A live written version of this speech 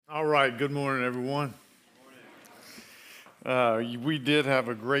All right, good morning, everyone. We did have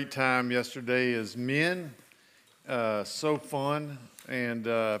a great time yesterday as men. So fun. And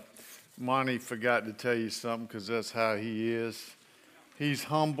Monty forgot to tell you something because that's how he is. He's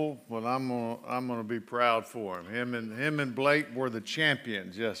humble, but I'm gonna be proud for him. Him and Blake were the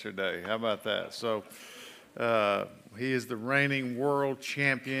champions yesterday. How about that? So he is the reigning world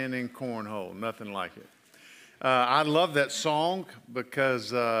champion in cornhole. Nothing like it. I love that song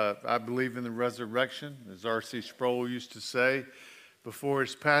because I believe in the resurrection. As R.C. Sproul used to say, before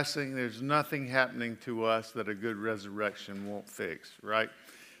his passing, there's nothing happening to us that a good resurrection won't fix, right?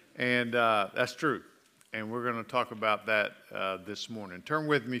 And that's true. And we're going to talk about that this morning. Turn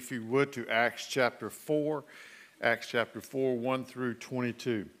with me, if you would, to Acts chapter 4. Acts chapter 4, 1 through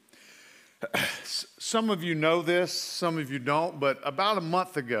 22. Some of you know this, some of you don't, but about a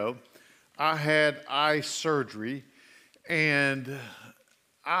month ago, I had eye surgery, and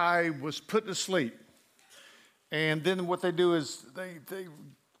I was put to sleep. And then what they do is they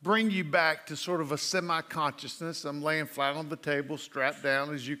bring you back to sort of a semi-consciousness. I'm laying flat on the table, strapped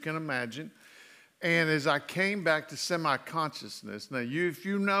down, as you can imagine. And as I came back to semi-consciousness, now if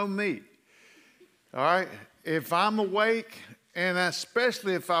you know me, all right, if I'm awake, and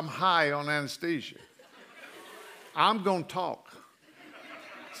especially if I'm high on anesthesia, I'm going to talk.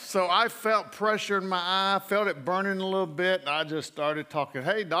 So I felt pressure in my eye, felt it burning a little bit, and I just started talking.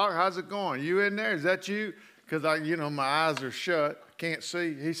 Hey, doc, how's it going? You in there? Is that you? Because my eyes are shut, can't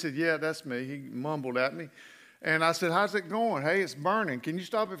see. He said, yeah, that's me. He mumbled at me. And I said, how's it going? Hey, it's burning. Can you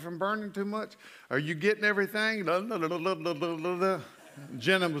stop it from burning too much? Are you getting everything?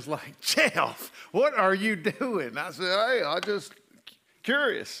 Jenna was like, Jeff, what are you doing? I said, hey, I'm just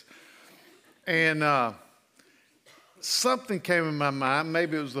curious. And something came in my mind,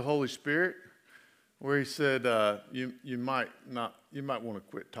 maybe it was the Holy Spirit, where he said, you might want to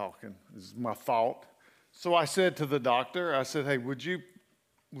quit talking. This is my fault. So I said to the doctor, I said, hey, would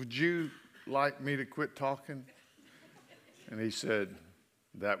you like me to quit talking? And he said,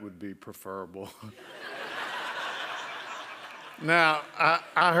 that would be preferable. Now,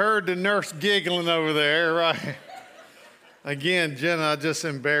 I heard the nurse giggling over there, right? Again, Jenna, I just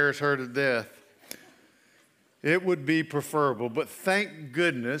embarrassed her to death. It would be preferable, but thank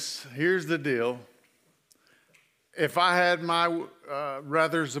goodness, here's the deal. If I had my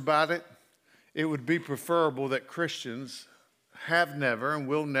ruthers about it, it would be preferable that Christians have never and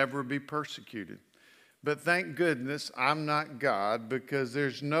will never be persecuted. But thank goodness I'm not God, because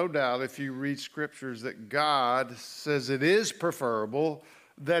there's no doubt if you read scriptures that God says it is preferable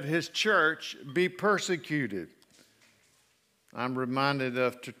that his church be persecuted. I'm reminded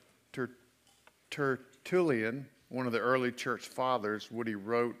of Tertullian, one of the early church fathers, what he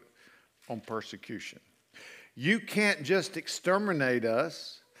wrote on persecution. You can't just exterminate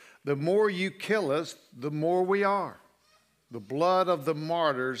us. The more you kill us, the more we are. The blood of the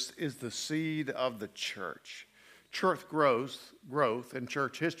martyrs is the seed of the church. Church growth and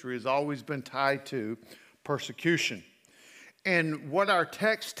church history has always been tied to persecution. And what our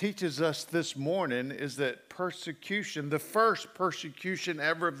text teaches us this morning is that persecution, the first persecution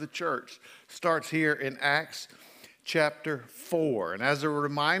ever of the church, starts here in Acts chapter 4. And as a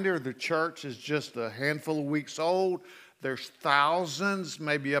reminder, the church is just a handful of weeks old. There's thousands,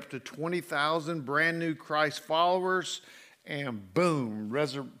 maybe up to 20,000 brand new Christ followers. And boom,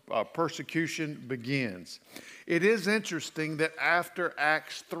 persecution begins. It is interesting that after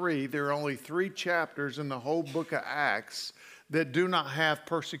Acts 3, there are only 3 chapters in the whole book of Acts that do not have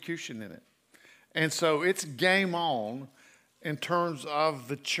persecution in it. And so it's game on in terms of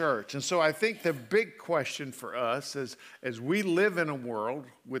the church. And so I think the big question for us is, as we live in a world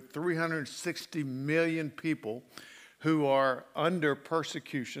with 360 million people who are under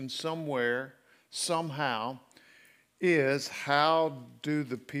persecution somewhere, somehow, is how do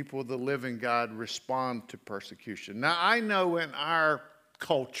the people of the living God respond to persecution? Now, I know in our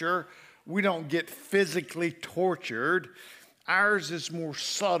culture, we don't get physically tortured. Ours is more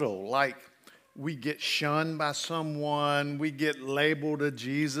subtle, like we get shunned by someone, we get labeled a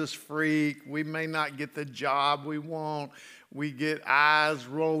Jesus freak, we may not get the job we want, we get eyes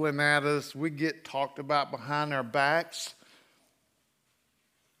rolling at us, we get talked about behind our backs,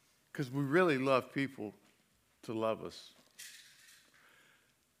 because we really love people to love us.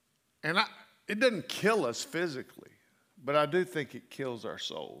 And it doesn't kill us physically, but I do think it kills our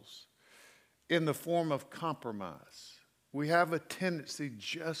souls in the form of compromise. We have a tendency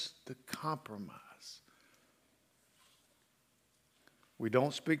just to compromise. We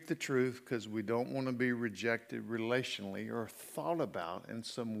don't speak the truth because we don't want to be rejected relationally or thought about in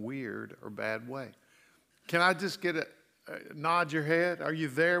some weird or bad way. Can I just get nod your head. Are you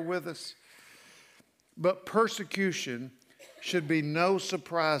there with us? But persecution should be no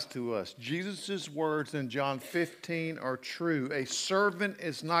surprise to us. Jesus' words in John 15 are true. A servant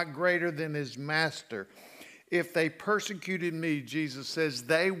is not greater than his master. If they persecuted me, Jesus says,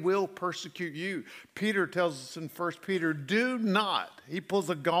 they will persecute you. Peter tells us in 1 Peter, do not, he pulls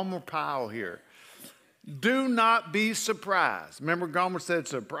a Gomer Pyle here. Do not be surprised. Remember Gomer said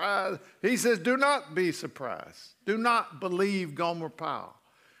surprise? He says, do not be surprised. Do not believe Gomer Pyle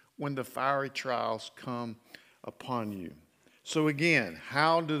when the fiery trials come upon you. So again,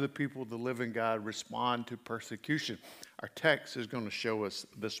 how do the people of the living God respond to persecution? Our text is going to show us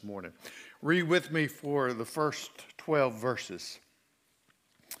this morning. Read with me for the first 12 verses.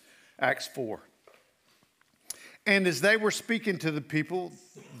 Acts 4. And as they were speaking to the people,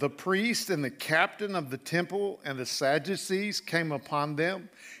 the priest and the captain of the temple and the Sadducees came upon them,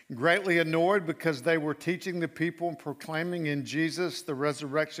 greatly annoyed because they were teaching the people and proclaiming in Jesus the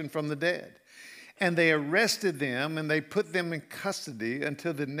resurrection from the dead. And they arrested them and they put them in custody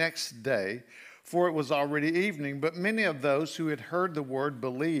until the next day, for it was already evening. But many of those who had heard the word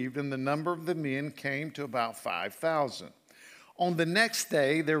believed, and the number of the men came to about 5,000. On the next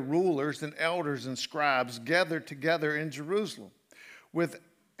day, their rulers and elders and scribes gathered together in Jerusalem with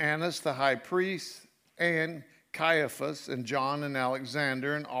Annas the high priest and Caiaphas and John and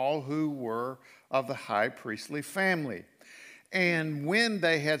Alexander and all who were of the high priestly family. And when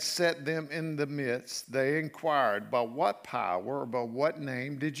they had set them in the midst, they inquired, by what power or by what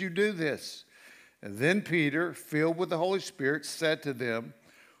name did you do this? And then Peter, filled with the Holy Spirit, said to them,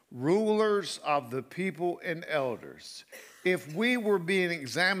 rulers of the people and elders, if we were being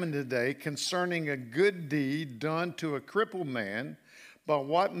examined today concerning a good deed done to a crippled man, by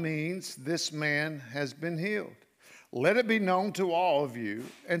what means this man has been healed, let it be known to all of you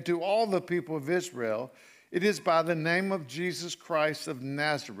and to all the people of Israel, it is by the name of Jesus Christ of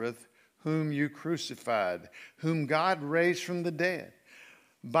Nazareth, whom you crucified, whom God raised from the dead.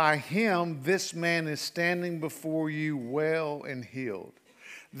 By him, this man is standing before you well and healed.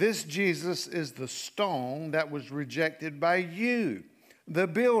 This Jesus is the stone that was rejected by you, the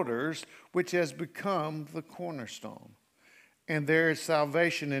builders, which has become the cornerstone. And there is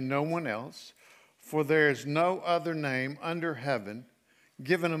salvation in no one else, for there is no other name under heaven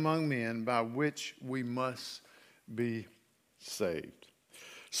given among men by which we must be saved.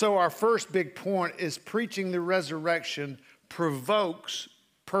 So our first big point is preaching the resurrection provokes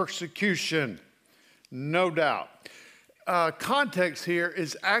persecution, no doubt. Context here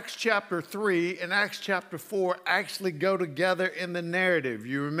is Acts chapter 3 and Acts chapter 4 actually go together in the narrative.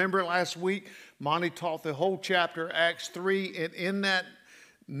 You remember last week, Monty taught the whole chapter, Acts 3, and in that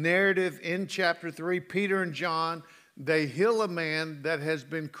narrative in chapter 3, Peter and John, they heal a man that has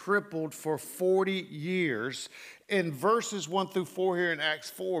been crippled for 40 years. And verses 1 through 4 here in Acts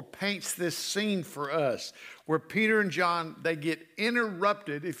 4 paints this scene for us where Peter and John, they get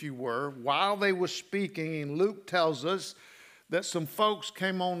interrupted, if you were, while they were speaking. And Luke tells us that some folks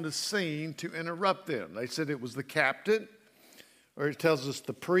came on the scene to interrupt them. They said it was the captain, or it tells us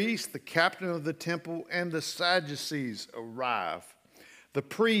the priest, the captain of the temple, and the Sadducees arrive. The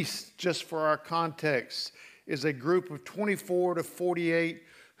priest, just for our context, is a group of 24 to 48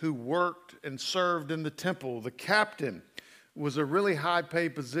 who worked and served in the temple. The captain was a really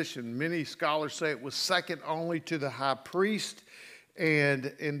high-paid position. Many scholars say it was second only to the high priest,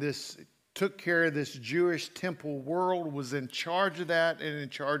 and in this took care of this Jewish temple world, was in charge of that and in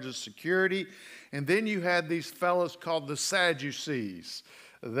charge of security. And then you had these fellows called the Sadducees.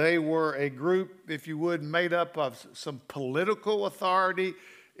 They were a group, if you would, made up of some political authority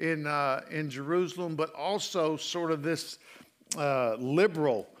in Jerusalem, but also sort of this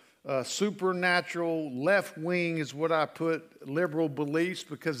liberal, supernatural, left wing is what I put, liberal beliefs,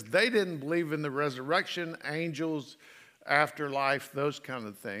 because they didn't believe in the resurrection, angels, afterlife, those kind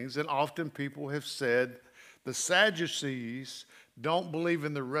of things. And often people have said the Sadducees don't believe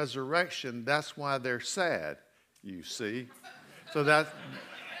in the resurrection, that's why they're sad, you see. So that's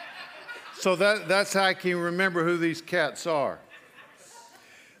how I can remember who these cats are.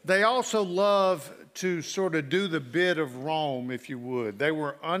 They also love to sort of do the bid of Rome, if you would. They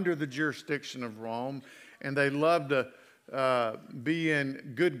were under the jurisdiction of Rome, and they loved to be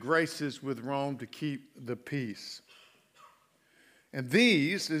in good graces with Rome to keep the peace. And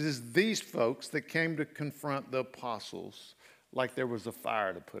it is these folks that came to confront the apostles like there was a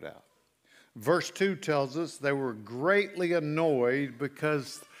fire to put out. Verse 2 tells us they were greatly annoyed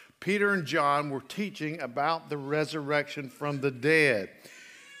because Peter and John were teaching about the resurrection from the dead.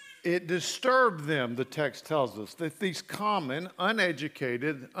 It disturbed them, the text tells us, that these common,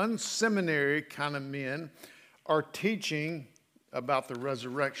 uneducated, unseminary kind of men are teaching about the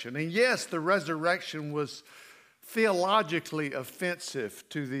resurrection. And yes, the resurrection was theologically offensive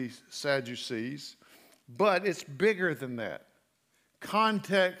to the Sadducees, but it's bigger than that.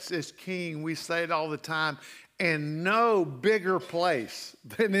 Context is king. We say it all the time. And no bigger place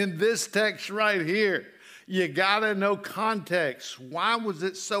than in this text right here. You got to know context. Why was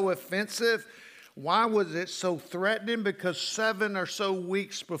it so offensive? Why was it so threatening? Because 7 or so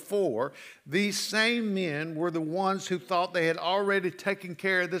weeks before, these same men were the ones who thought they had already taken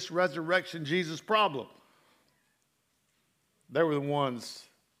care of this resurrection Jesus problem. They were the ones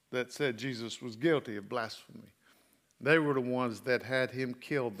that said Jesus was guilty of blasphemy. They were the ones that had him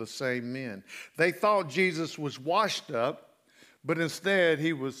killed, the same men. They thought Jesus was washed up, but instead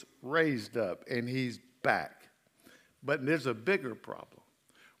he was raised up and he's back. But there's a bigger problem.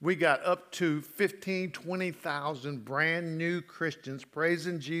 We got up to 15,000, 20,000 brand new Christians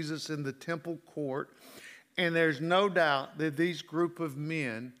praising Jesus in the temple court. And there's no doubt that these group of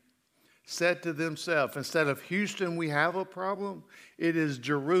men said to themselves, instead of Houston, we have a problem, it is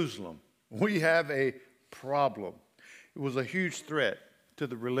Jerusalem. We have a problem. It was a huge threat to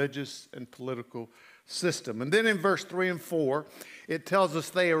the religious and political system. And then in verse 3 and 4, it tells us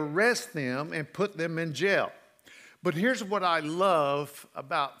they arrest them and put them in jail. But here's what I love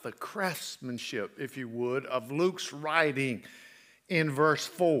about the craftsmanship, if you would, of Luke's writing in verse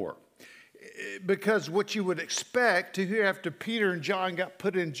 4. Because what you would expect to hear after Peter and John got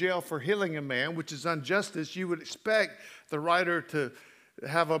put in jail for healing a man, which is injustice, you would expect the writer to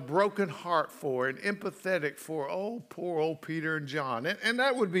have a broken heart for and empathetic for, oh, poor old Peter and John. And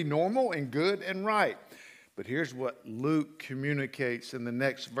that would be normal and good and right. But here's what Luke communicates in the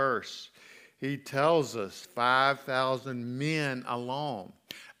next verse. He tells us 5,000 men alone.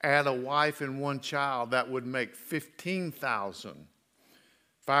 Add a wife and one child, that would make 15,000.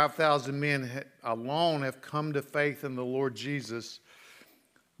 5,000 men alone have come to faith in the Lord Jesus.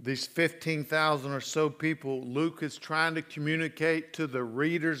 These 15,000 or so people, Luke is trying to communicate to the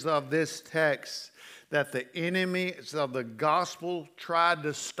readers of this text that the enemies of the gospel tried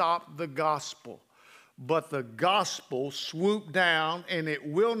to stop the gospel. But the gospel swooped down and it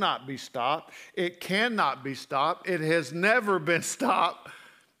will not be stopped. It cannot be stopped. It has never been stopped.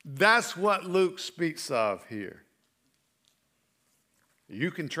 That's what Luke speaks of here. You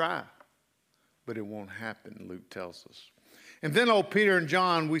can try, but it won't happen, Luke tells us. And then old Peter and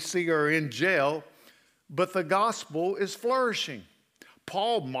John, we see, are in jail, but the gospel is flourishing.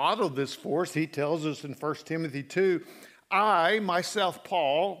 Paul modeled this for us. He tells us in 1 Timothy 2, I, myself,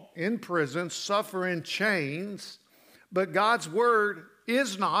 Paul, in prison, suffer in chains, but God's word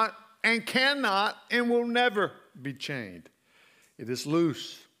is not and cannot and will never be chained. It is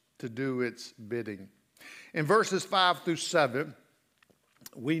loose to do its bidding. In verses 5 through 7,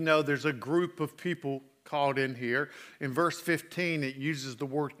 we know there's a group of people called in here. In verse 15, it uses the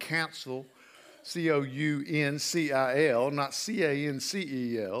word council, C-O-U-N-C-I-L, not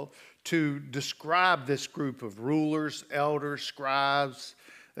C-A-N-C-E-L, to describe this group of rulers, elders, scribes.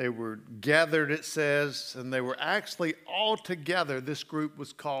 They were gathered, it says, and they were actually all together. This group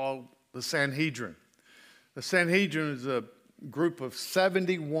was called the Sanhedrin. The Sanhedrin is a group of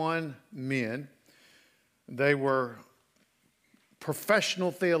 71 men. They were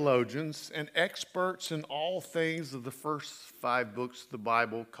professional theologians and experts in all things of the first 5 books of the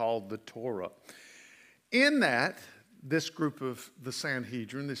Bible called the Torah. In that, this group of the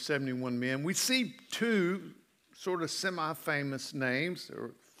Sanhedrin, the 71 men, we see 2 sort of semi-famous names,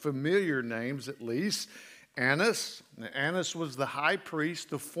 or familiar names at least. Annas. Now, Annas was the high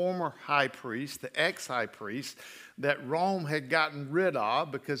priest, the former high priest, the ex-high priest that Rome had gotten rid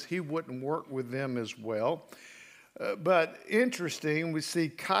of because he wouldn't work with them as well. But interesting, we see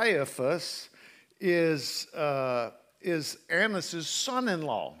Caiaphas is Annas'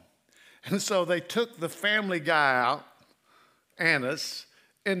 son-in-law. And so they took the family guy out, Annas,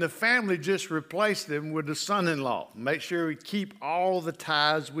 and the family just replaced him with the son-in-law. Make sure we keep all the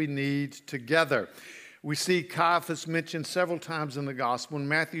ties we need together. We see Caiaphas mentioned several times in the gospel. In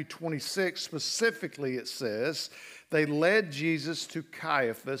Matthew 26, specifically, it says, they led Jesus to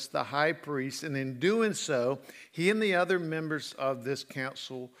Caiaphas, the high priest, and in doing so, he and the other members of this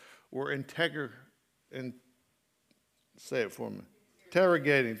council were interrogating,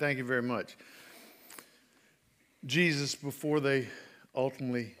 thank you very much, Jesus before they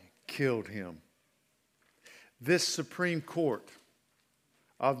ultimately killed him. This Supreme Court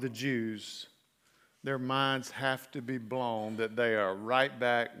of the Jews, their minds have to be blown that they are right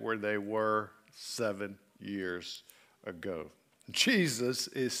back where they were 7 years ago. Jesus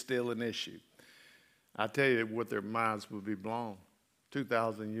is still an issue. I tell you what, their minds will be blown.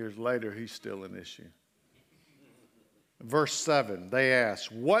 2,000 years later, he's still an issue. Verse 7, they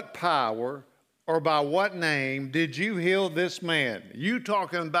asked, what power or by what name did you heal this man? You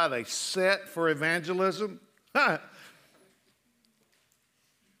talking about a set for evangelism?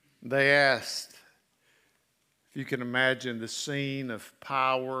 They asked, if you can imagine the scene of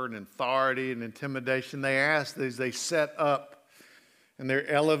power and authority and intimidation, they asked as they set up in their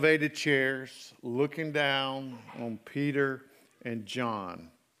elevated chairs, looking down on Peter and John.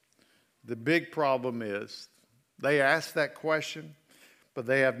 The big problem is they asked that question, but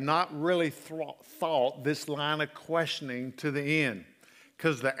they have not really thought this line of questioning to the end,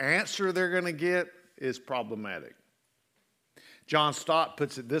 because the answer they're going to get is problematic. John Stott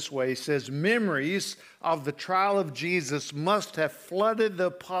puts it this way. He says, memories of the trial of Jesus must have flooded the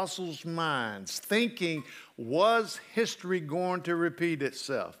apostles' minds, thinking, was history going to repeat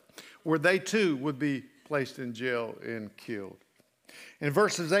itself, where they too would be placed in jail and killed? In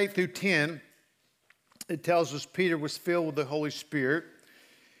verses 8 through 10, it tells us Peter was filled with the Holy Spirit,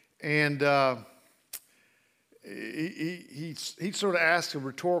 and he sort of asked a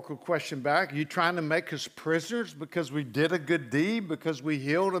rhetorical question back. Are you trying to make us prisoners because we did a good deed, because we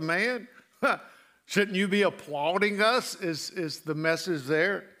healed a man? Shouldn't you be applauding us, is the message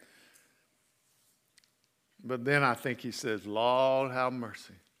there? But then I think he says, Lord, have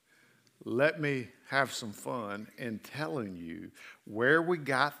mercy. Let me have some fun in telling you where we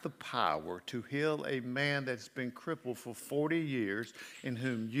got the power to heal a man that's been crippled for 40 years, in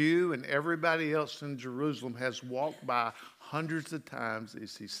whom you and everybody else in Jerusalem has walked by hundreds of times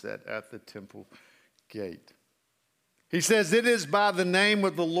as he sat at the temple gate. He says, it is by the name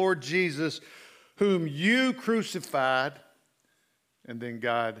of the Lord Jesus, whom you crucified, and then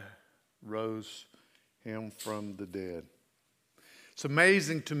God rose him from the dead. It's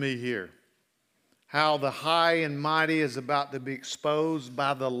amazing to me here how the high and mighty is about to be exposed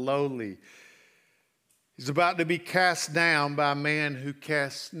by the lowly. He's about to be cast down by a man who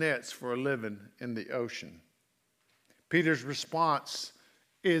casts nets for a living in the ocean. Peter's response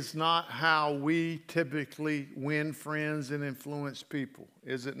is not how we typically win friends and influence people,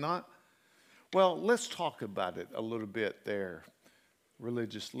 is it not? Well, let's talk about it a little bit there.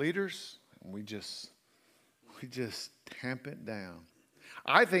 Religious leaders, we just tamp it down.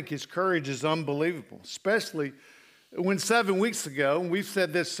 I think his courage is unbelievable, especially when 7 weeks ago, and we've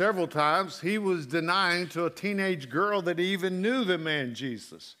said this several times, he was denying to a teenage girl that he even knew the man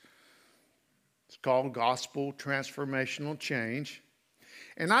Jesus. It's called gospel transformational change.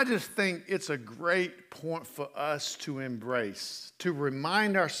 And I just think it's a great point for us to embrace, to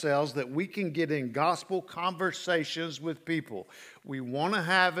remind ourselves that we can get in gospel conversations with people. We want to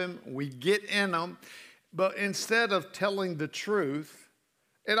have them, we get in them, but instead of telling the truth,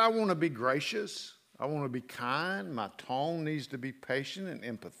 and I want to be gracious, I want to be kind, my tone needs to be patient and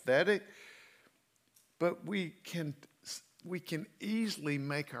empathetic, but we can easily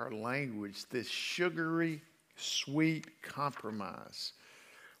make our language this sugary, sweet compromise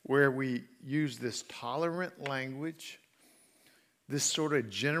where we use this tolerant language, this sort of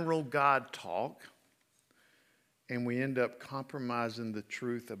general God talk, and we end up compromising the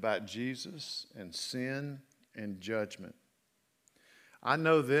truth about Jesus and sin and judgment. I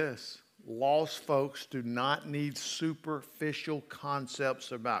know this. Lost folks do not need superficial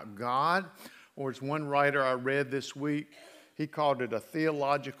concepts about God, or as one writer I read this week, he called it a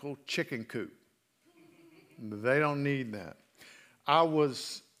theological chicken coop. They don't need that. I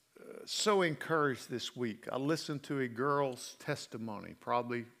was so encouraged this week. I listened to a girl's testimony,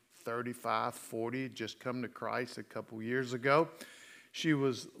 probably 35, 40, just come to Christ a couple years ago. She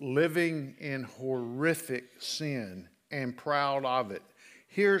was living in horrific sin and proud of it.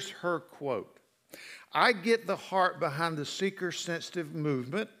 Here's her quote. I get the heart behind the seeker-sensitive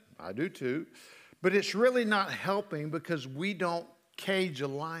movement. I do too. But it's really not helping because we don't cage a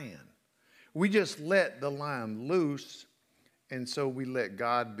lion. We just let the lion loose, and so we let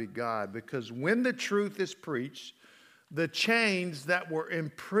God be God. Because when the truth is preached, the chains that were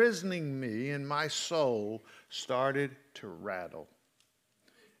imprisoning me and my soul started to rattle.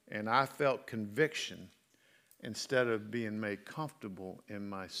 And I felt conviction instead of being made comfortable in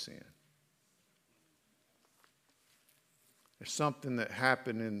my sin. There's something that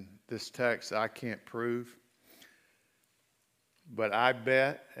happened in this text I can't prove. But I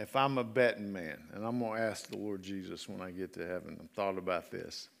bet, if I'm a betting man, and I'm going to ask the Lord Jesus when I get to heaven, I've thought about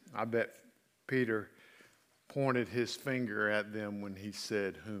this. I bet Peter pointed his finger at them when he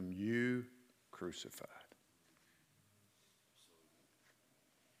said, whom you crucified.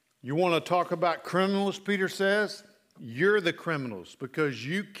 You want to talk about criminals, Peter says? You're the criminals because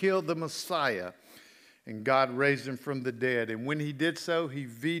you killed the Messiah. and God raised him from the dead. And when he did so, he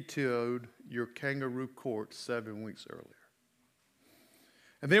vetoed your kangaroo court 7 weeks earlier.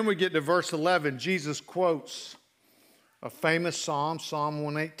 And then we get to verse 11. Jesus quotes a famous psalm, Psalm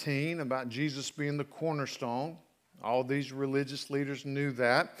 118, about Jesus being the cornerstone. All these religious leaders knew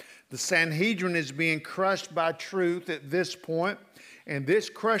that. The Sanhedrin is being crushed by truth at this point, and this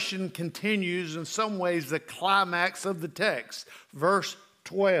crushing continues in some ways the climax of the text. Verse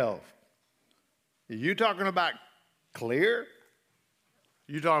 12. Are you talking about clear?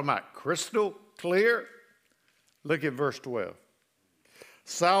 You talking about crystal clear? Look at verse 12.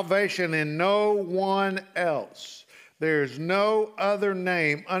 Salvation in no one else. There is no other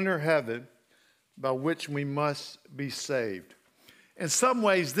name under heaven by which we must be saved. In some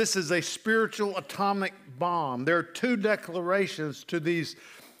ways, this is a spiritual atomic bomb. There are two declarations to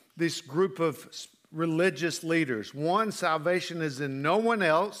this group of religious leaders. One, salvation is in no one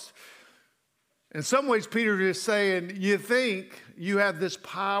else. In some ways, Peter is saying, you think you have this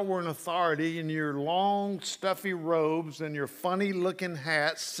power and authority in your long, stuffy robes and your funny-looking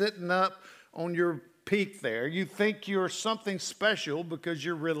hats sitting up on your peak there. You think you're something special because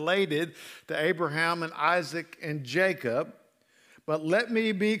you're related to Abraham and Isaac and Jacob. But let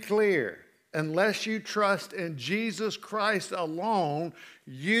me be clear, unless you trust in Jesus Christ alone,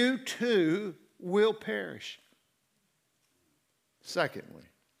 you too will perish. Secondly,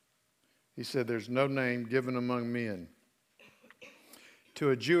 he said there's no name given among men. To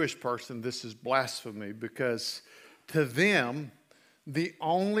a Jewish person, this is blasphemy because to them, the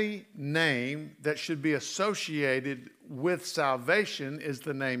only name that should be associated with salvation is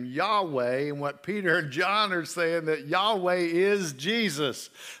the name Yahweh. And what Peter and John are saying, that Yahweh is Jesus.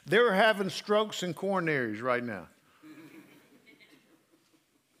 They're having strokes and coronaries right now.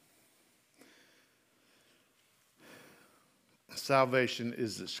 Salvation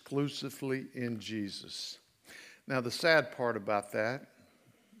is exclusively in Jesus. Now, the sad part about that,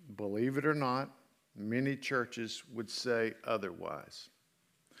 believe it or not, many churches would say otherwise.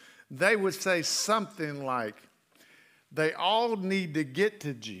 They would say something like, they all need to get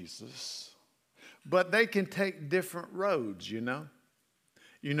to Jesus, but they can take different roads, you know.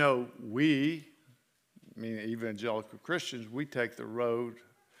 You know, evangelical Christians, we take the road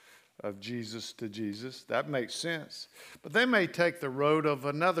of Jesus to Jesus. That makes sense. But they may take the road of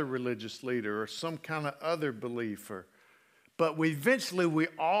another religious leader or some kind of other believer. But eventually we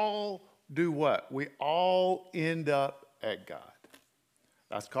all do what? We all end up at God.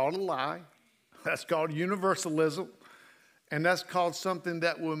 That's called a lie. That's called universalism. And that's called something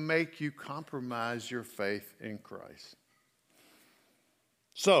that will make you compromise your faith in Christ.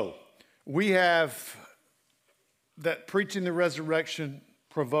 So, we have that preaching the resurrection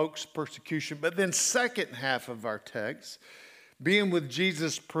provokes persecution. But then second half of our text, being with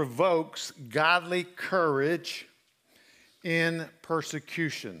Jesus provokes godly courage in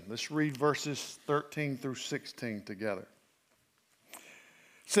persecution. Let's read verses 13 through 16 together. It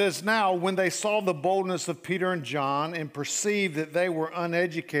says, now when they saw the boldness of Peter and John and perceived that they were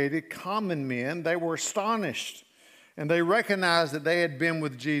uneducated, common men, they were astonished. And they recognized that they had been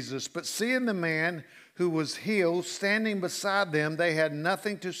with Jesus. But seeing the man who was healed standing beside them, they had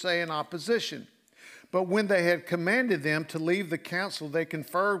nothing to say in opposition. But when they had commanded them to leave the council, they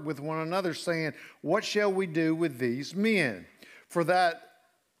conferred with one another, saying, what shall we do with these men? For that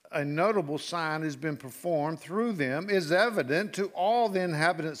a notable sign has been performed through them is evident to all the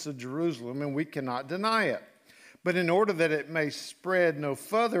inhabitants of Jerusalem, and we cannot deny it. But in order that it may spread no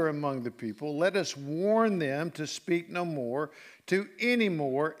further among the people, let us warn them to speak no more to any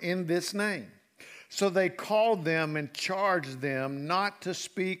more in this name. So they called them and charged them not to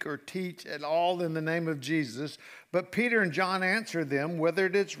speak or teach at all in the name of Jesus. But Peter and John answered them, whether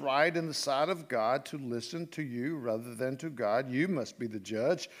it is right in the sight of God to listen to you rather than to God, you must be the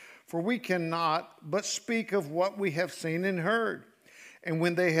judge. For we cannot but speak of what we have seen and heard. And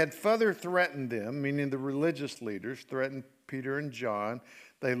when they had further threatened them, meaning the religious leaders threatened Peter and John,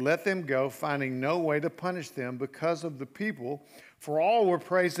 they let them go, finding no way to punish them because of the people, for all were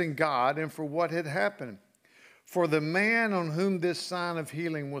praising God and for what had happened. For the man on whom this sign of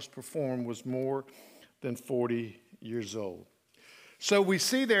healing was performed was more than 40 years old. So we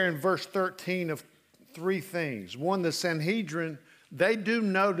see there in verse 13 of three things. One, the Sanhedrin, they do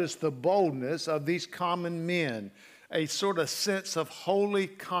notice the boldness of these common men, a sort of sense of holy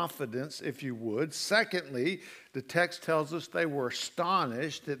confidence, if you would. Secondly, the text tells us they were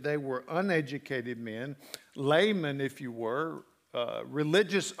astonished that they were uneducated men, laymen, if you were,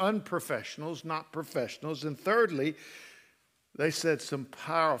 religious unprofessionals, not professionals. And thirdly, they said some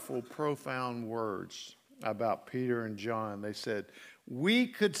powerful, profound words about Peter and John. They said, we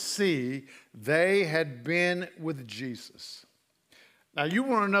could see they had been with Jesus. Now, you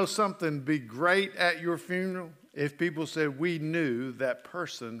want to know something be great at your funeral? If people said, we knew that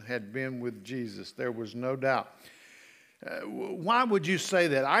person had been with Jesus, there was no doubt. Why would you say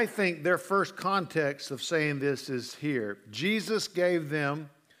that? I think their first context of saying this is here. Jesus gave them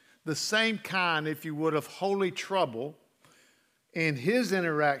the same kind, if you would, of holy trouble in his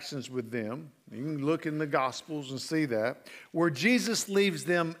interactions with them. You can look in the Gospels and see that, where Jesus leaves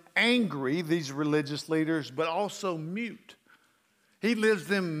them angry, these religious leaders, but also mute. He leaves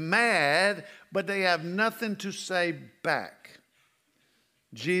them mad, but they have nothing to say back.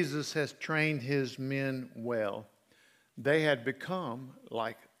 Jesus has trained his men well. They had become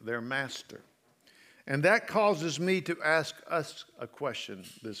like their master. And that causes me to ask us a question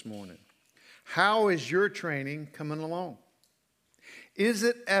this morning. How is your training coming along? Is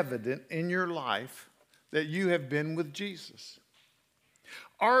it evident in your life that you have been with Jesus?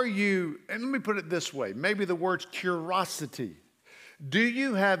 Are you, and let me put it this way, maybe the word's curiosity. Do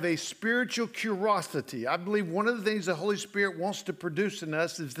you have a spiritual curiosity? I believe one of the things the Holy Spirit wants to produce in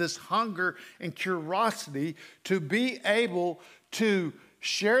us is this hunger and curiosity to be able to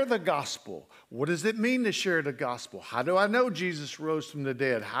share the gospel. What does it mean to share the gospel? How do I know Jesus rose from the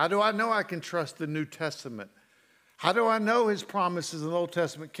dead? How do I know I can trust the New Testament? How do I know his promises in the Old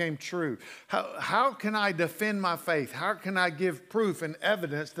Testament came true? How can I defend my faith? How can I give proof and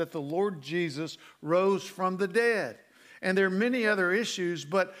evidence that the Lord Jesus rose from the dead? And there are many other issues,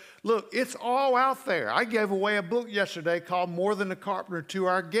 but look, it's all out there. I gave away a book yesterday called More Than a Carpenter to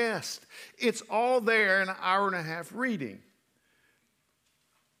our guest. It's all there in an hour and a half reading.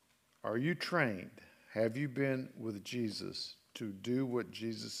 Are you trained? Have you been with Jesus to do what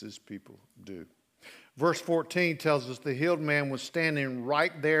Jesus' people do? Verse 14 tells us the healed man was standing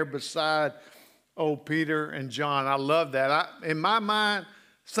right there beside old Peter and John. I love that. In my mind,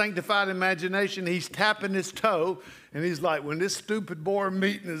 sanctified imagination, he's tapping his toe, and he's like, when this stupid board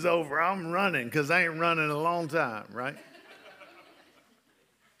meeting is over, I'm running, because I ain't running in a long time, right?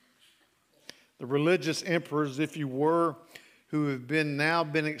 The religious emperors, if you were, who have now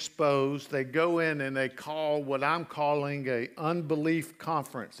been exposed, they go in and they call what I'm calling a unbelief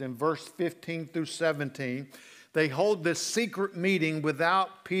conference. In verse 15 through 17, they hold this secret meeting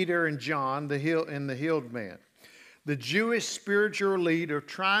without Peter and John, the healed man. The Jewish spiritual elite are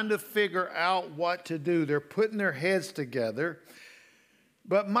trying to figure out what to do. They're putting their heads together.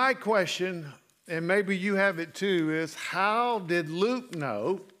 But my question, and maybe you have it too, is how did Luke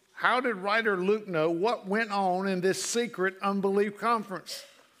know? How did writer Luke know what went on in this secret unbelief conference?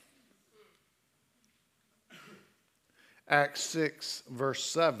 Acts 6, verse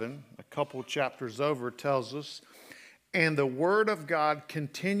 7, a couple chapters over, tells us, and the word of God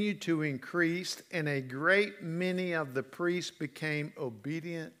continued to increase, and a great many of the priests became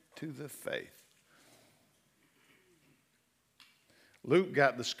obedient to the faith. Luke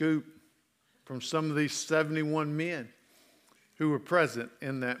got the scoop from some of these 71 men who were present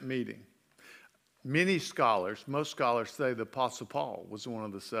in that meeting. Many scholars, most scholars say the Apostle Paul was one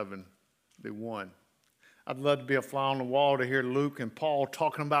of the 71. I'd love to be a fly on the wall to hear Luke and Paul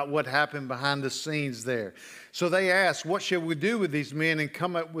talking about what happened behind the scenes there. So they asked, what should we do with these men, and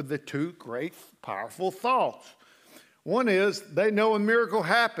come up with the two great, powerful thoughts. One is, they know a miracle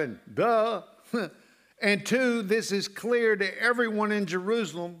happened. Duh. And two, this is clear to everyone in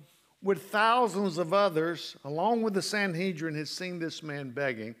Jerusalem, with thousands of others, along with the Sanhedrin, had seen this man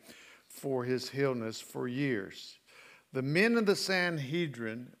begging for his healness for years. The men of the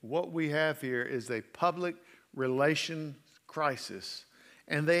Sanhedrin, what we have here is a public relation crisis,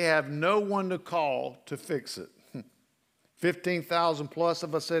 and they have no one to call to fix it. 15,000 plus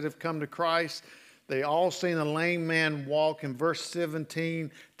of us that have come to Christ. They all seen a lame man walk, and verse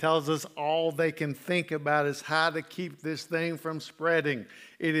 17 tells us all they can think about is how to keep this thing from spreading.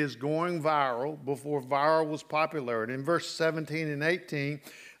 It is going viral before viral was popular. And in verse 17 and 18,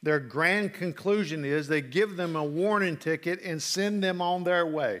 their grand conclusion is they give them a warning ticket and send them on their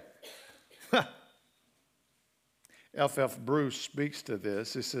way. F.F. Bruce speaks to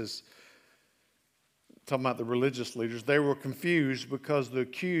this. He says, talking about the religious leaders, they were confused because the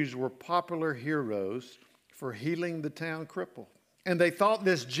accused were popular heroes for healing the town cripple. And they thought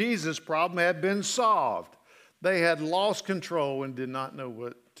this Jesus problem had been solved. They had lost control and did not know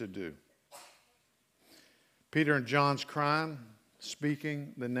what to do. Peter and John's crime,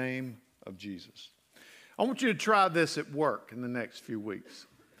 speaking the name of Jesus. I want you to try this at work in the next few weeks.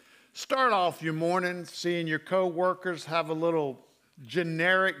 Start off your morning seeing your co-workers have a little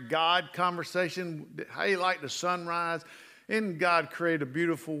generic God conversation. How you like the sunrise? Didn't God create a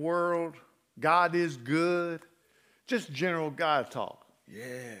beautiful world? God is good. Just general God talk.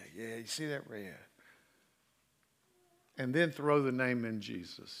 Yeah, you see that red? And then throw the name in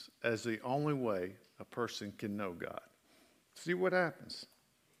Jesus as the only way a person can know God. See what happens.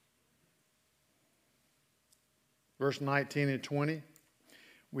 Verse 19 and 20.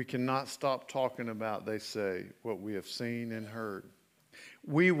 We cannot stop talking about, they say, what we have seen and heard.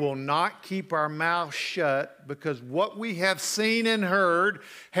 We will not keep our mouths shut because what we have seen and heard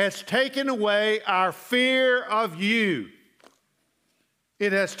has taken away our fear of you.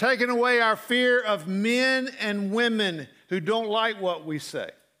 It has taken away our fear of men and women who don't like what we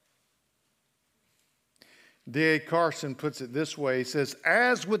say. D.A. Carson puts it this way. He says,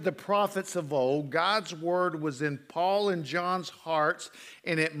 as with the prophets of old, God's word was in Paul and John's hearts,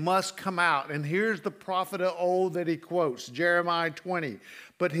 and it must come out. And here's the prophet of old that he quotes, Jeremiah 20.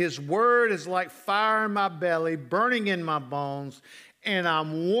 But his word is like fire in my belly, burning in my bones, and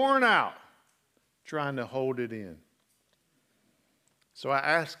I'm worn out trying to hold it in. So I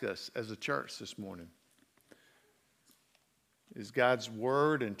ask us as a church this morning, is God's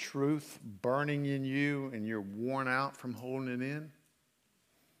word and truth burning in you and you're worn out from holding it in?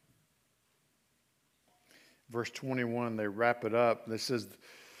 Verse 21, they wrap it up. They says,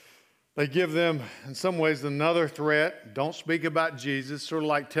 they give them, in some ways, another threat. Don't speak about Jesus. Sort of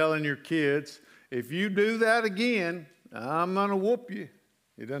like telling your kids, if you do that again, I'm going to whoop you.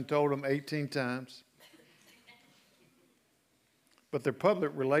 He done told them 18 times. But their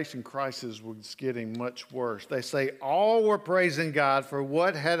public relation crisis was getting much worse. They say all were praising God for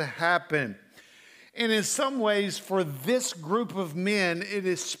what had happened. And in some ways, for this group of men, it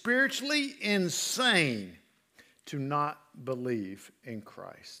is spiritually insane to not believe in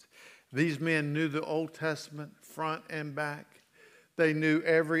Christ. These men knew the Old Testament front and back. They knew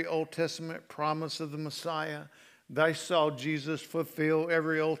every Old Testament promise of the Messiah. They saw Jesus fulfill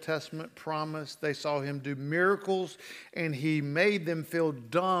every Old Testament promise. They saw him do miracles, and he made them feel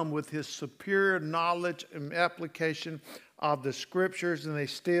dumb with his superior knowledge and application of the scriptures, and they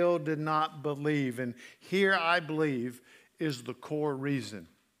still did not believe. And here, I believe, is the core reason.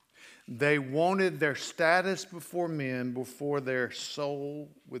 They wanted their status before men before their soul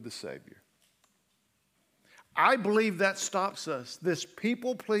with the Savior. I believe that stops us. This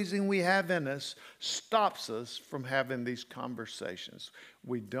people-pleasing we have in us stops us from having these conversations.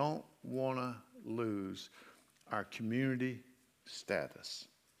 We don't want to lose our community status.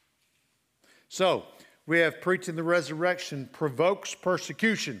 So, we have preaching the resurrection provokes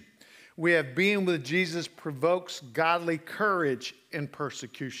persecution. We have being with Jesus provokes godly courage in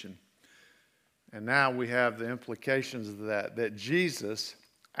persecution. And now we have the implications of that Jesus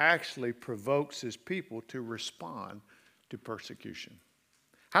actually provokes his people to respond to persecution.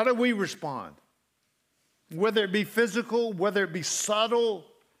 How do we respond? Whether it be physical, whether it be subtle,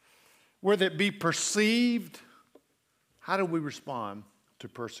 whether it be perceived, how do we respond to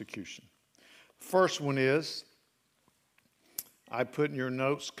persecution? First one is, I put in your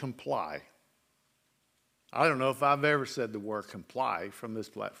notes, comply. I don't know if I've ever said the word comply from this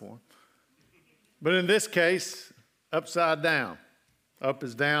platform. But in this case, upside down. Up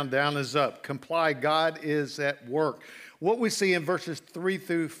is down, down is up. Comply, God is at work. What we see in verses 3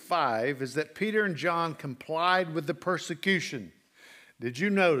 through 5 is that Peter and John complied with the persecution. Did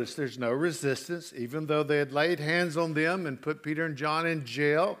you notice there's no resistance, even though they had laid hands on them and put Peter and John in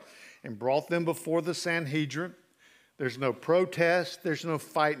jail and brought them before the Sanhedrin? There's no protest. There's no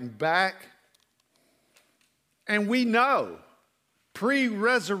fighting back. And we know,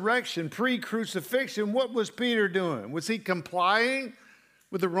 pre-resurrection, pre-crucifixion, what was Peter doing? Was he complying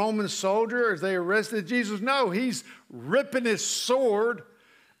with the Roman soldier as they arrested Jesus? No, he's ripping his sword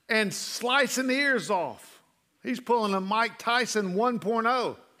and slicing the ears off. He's pulling a Mike Tyson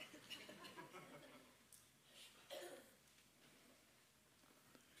 1.0.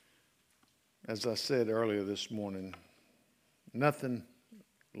 As I said earlier this morning, nothing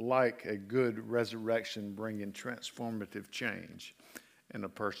like a good resurrection bringing transformative change in a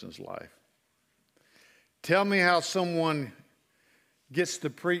person's life. Tell me how someone gets to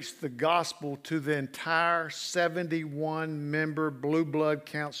preach the gospel to the entire 71-member Blue Blood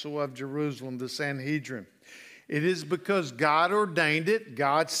Council of Jerusalem, the Sanhedrin. It is because God ordained it,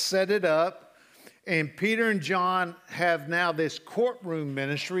 God set it up, and Peter and John have now this courtroom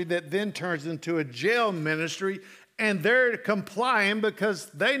ministry that then turns into a jail ministry, and they're complying because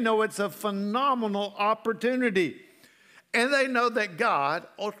they know it's a phenomenal opportunity. And they know that God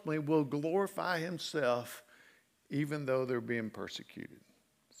ultimately will glorify himself even though they're being persecuted.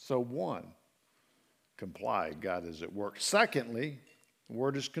 So one, comply, God is at work. Secondly, the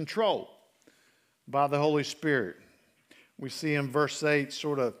word is controlled by the Holy Spirit. We see in verse 8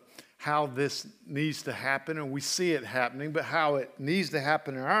 sort of how this needs to happen, and we see it happening, but how it needs to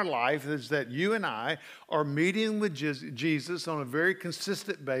happen in our life is that you and I are meeting with Jesus on a very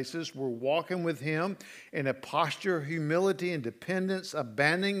consistent basis. We're walking with him in a posture of humility and dependence,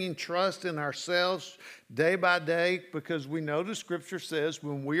 abandoning trust in ourselves day by day, because we know the scripture says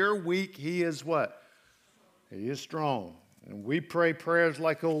when we are weak, he is what? He is strong. And we pray prayers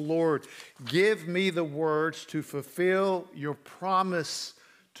like, oh Lord, give me the words to fulfill your promise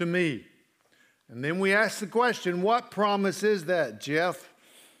to me. And then we ask the question, what promise is that, Jeff?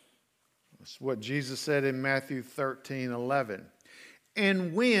 That's what Jesus said in Matthew 13:11.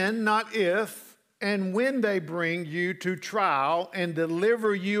 And when, not if, and when they bring you to trial and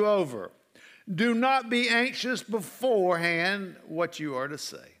deliver you over, do not be anxious beforehand what you are to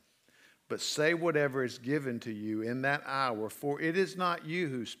say, but say whatever is given to you in that hour, for it is not you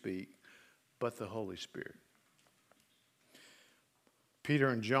who speak, but the Holy Spirit. Peter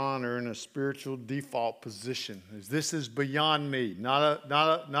and John are in a spiritual default position. This is beyond me, not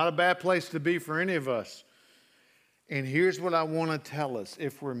a bad place to be for any of us. And here's what I want to tell us.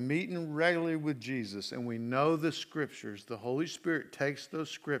 If we're meeting regularly with Jesus and we know the scriptures, the Holy Spirit takes those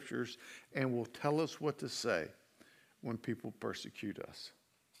scriptures and will tell us what to say when people persecute us.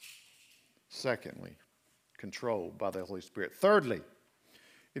 Secondly, controlled by the Holy Spirit. Thirdly,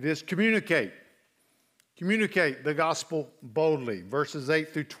 it is communicate. Communicate the gospel boldly. Verses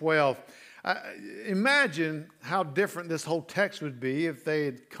 8 through 12. Imagine how different this whole text would be if they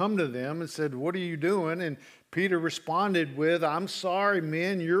had come to them and said, what are you doing? And Peter responded with, I'm sorry,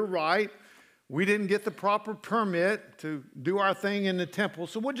 men, you're right. We didn't get the proper permit to do our thing in the temple,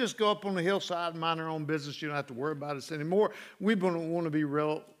 so we'll just go up on the hillside and mind our own business. You don't have to worry about us anymore. We want to be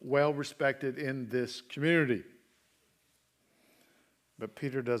real well respected in this community. But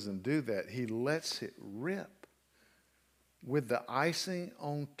Peter doesn't do that. He lets it rip with the icing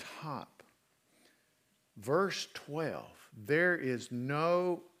on top. Verse 12, there is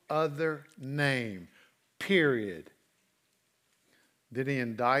no other name, period. Then he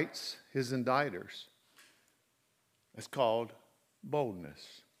indicts his indicters. It's called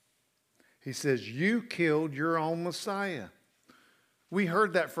boldness. He says, you killed your own Messiah. We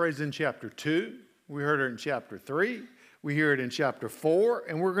heard that phrase in chapter 2. We heard it in chapter 3. We hear it in chapter 4.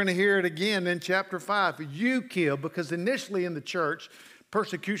 And we're going to hear it again in chapter 5. You killed, because initially in the church,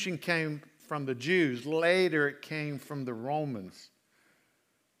 persecution came from the Jews. Later it came from the Romans.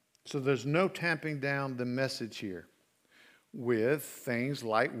 So there's no tamping down the message here with things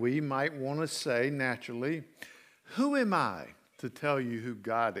like we might want to say naturally, who am I to tell you who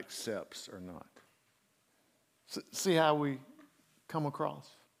God accepts or not? See how we come across?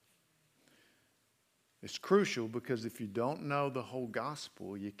 It's crucial because if you don't know the whole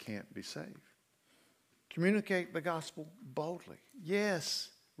gospel, you can't be saved. Communicate the gospel boldly. Yes,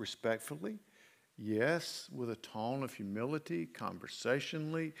 respectfully. Yes, with a tone of humility,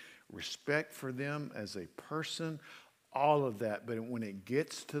 conversationally, respect for them as a person, all of that. But when it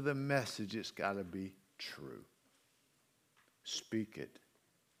gets to the message, it's got to be true. Speak it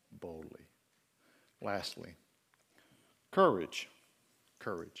boldly. Lastly, courage.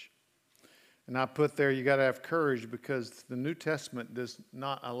 Courage. And I put there, you got to have courage because the New Testament does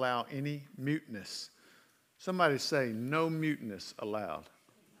not allow any muteness. Somebody say, no muteness allowed.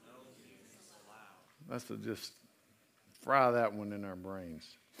 No muteness allowed. Let's just fry that one in our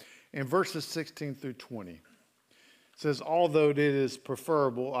brains. In verses 16 through 20, it says, although it is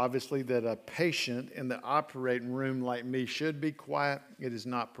preferable, obviously, that a patient in the operating room like me should be quiet, it is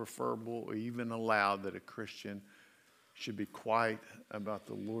not preferable or even allowed that a Christian should be quiet about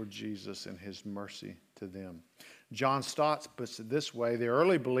the Lord Jesus and his mercy to them. John Stott puts it this way, the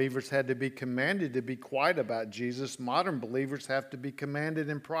early believers had to be commanded to be quiet about Jesus. Modern believers have to be commanded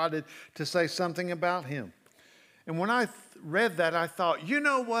and prodded to say something about him. And when I read that, I thought, you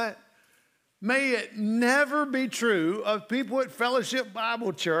know what? May it never be true of people at Fellowship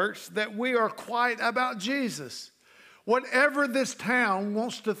Bible Church that we are quiet about Jesus. Whatever this town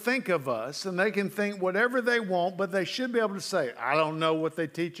wants to think of us, and they can think whatever they want, but they should be able to say, I don't know what they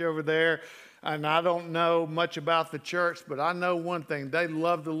teach over there, and I don't know much about the church, but I know one thing. They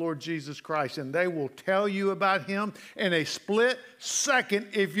love the Lord Jesus Christ, and they will tell you about him in a split second.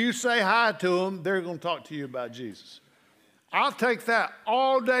 If you say hi to them, they're going to talk to you about Jesus. I'll take that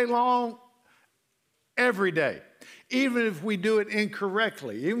all day long, every day. Even if we do it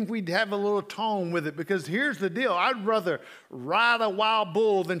incorrectly, even if we have a little tone with it, because here's the deal. I'd rather ride a wild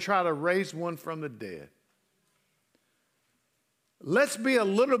bull than try to raise one from the dead. Let's be a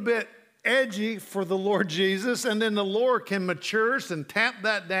little bit edgy for the Lord Jesus, and then the Lord can mature us and tamp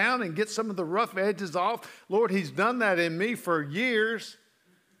that down and get some of the rough edges off. Lord, he's done that in me for years.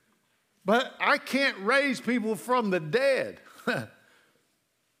 But I can't raise people from the dead.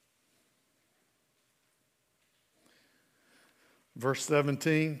 Verse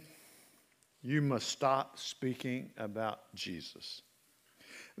 17, you must stop speaking about Jesus.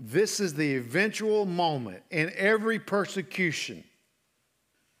 This is the eventual moment in every persecution.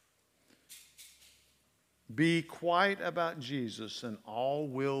 Be quiet about Jesus and all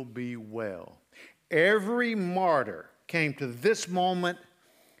will be well. Every martyr came to this moment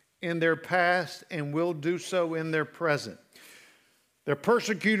in their past and will do so in their present. Their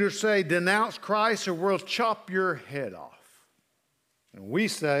persecutors say, denounce Christ or we'll chop your head off. And we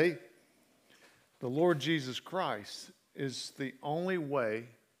say, the Lord Jesus Christ is the only way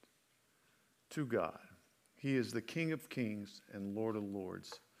to God. He is the King of kings and Lord of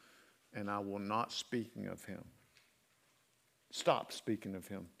lords, and I will not speaking of him. Stop speaking of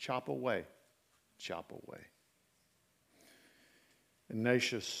him. Chop away. Chop away.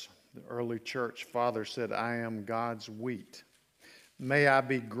 Ignatius, the early church father, said, I am God's wheat. May I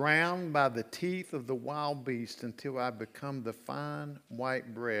be ground by the teeth of the wild beast until I become the fine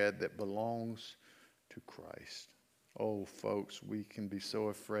white bread that belongs to Christ. Oh, folks, we can be so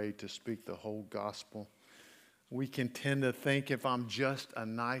afraid to speak the whole gospel. We can tend to think if I'm just a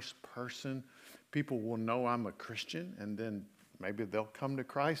nice person, people will know I'm a Christian, and then maybe they'll come to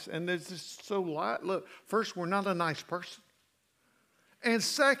Christ. And it's just so light. Look, first, we're not a nice person. And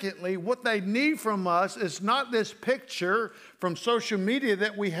secondly, what they need from us is not this picture from social media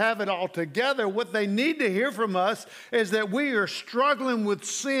that we have it all together. What they need to hear from us is that we are struggling with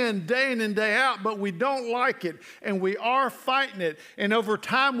sin day in and day out, but we don't like it, and we are fighting it. And over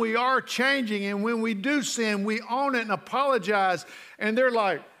time, we are changing. And when we do sin, we own it and apologize. And they're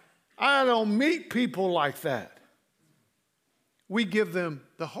like, I don't meet people like that. We give them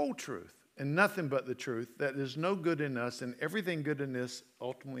the whole truth. And nothing but the truth, that there's no good in us, and everything good in this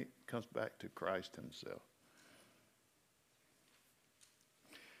ultimately comes back to Christ himself.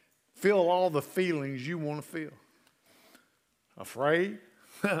 Feel all the feelings you want to feel. Afraid,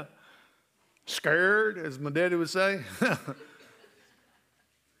 scared, as my daddy would say.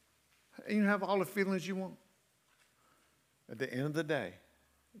 You have all the feelings you want. At the end of the day,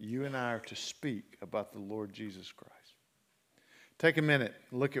 you and I are to speak about the Lord Jesus Christ. Take a minute,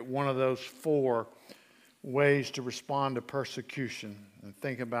 look at one of those 4 ways to respond to persecution and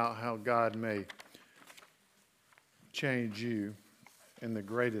think about how God may change you in the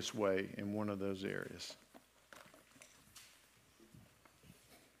greatest way in one of those areas.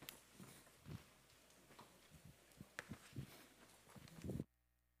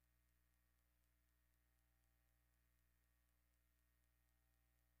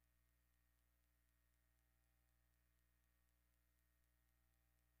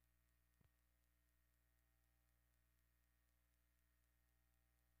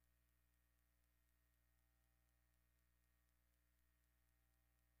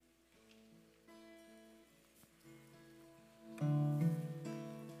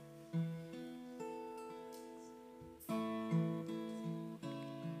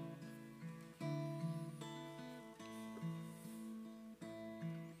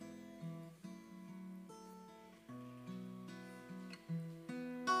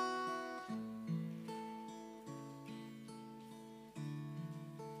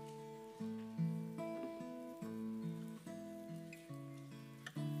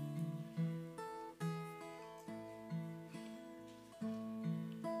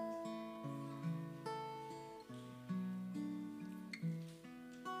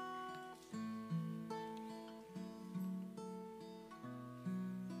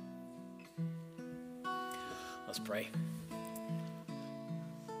 Let's pray.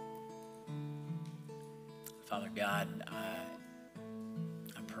 Father God,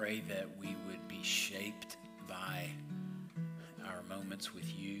 I pray that we would be shaped by our moments with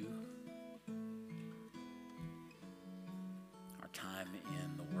you, our time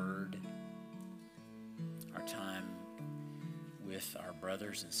in the Word, our time with our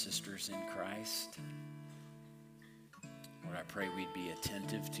brothers and sisters in Christ. Lord, I pray we'd be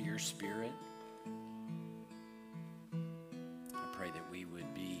attentive to your Spirit. I pray that we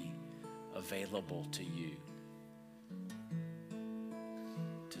would be available to you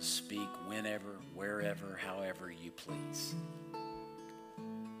to speak whenever, wherever, however you please.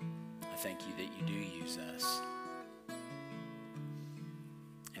 I thank you that you do use us,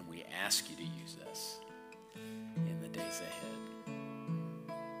 and we ask you to use us in the days ahead.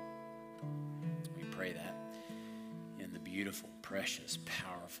 We pray that in the beautiful, precious,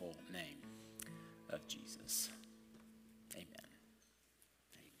 powerful name of Jesus.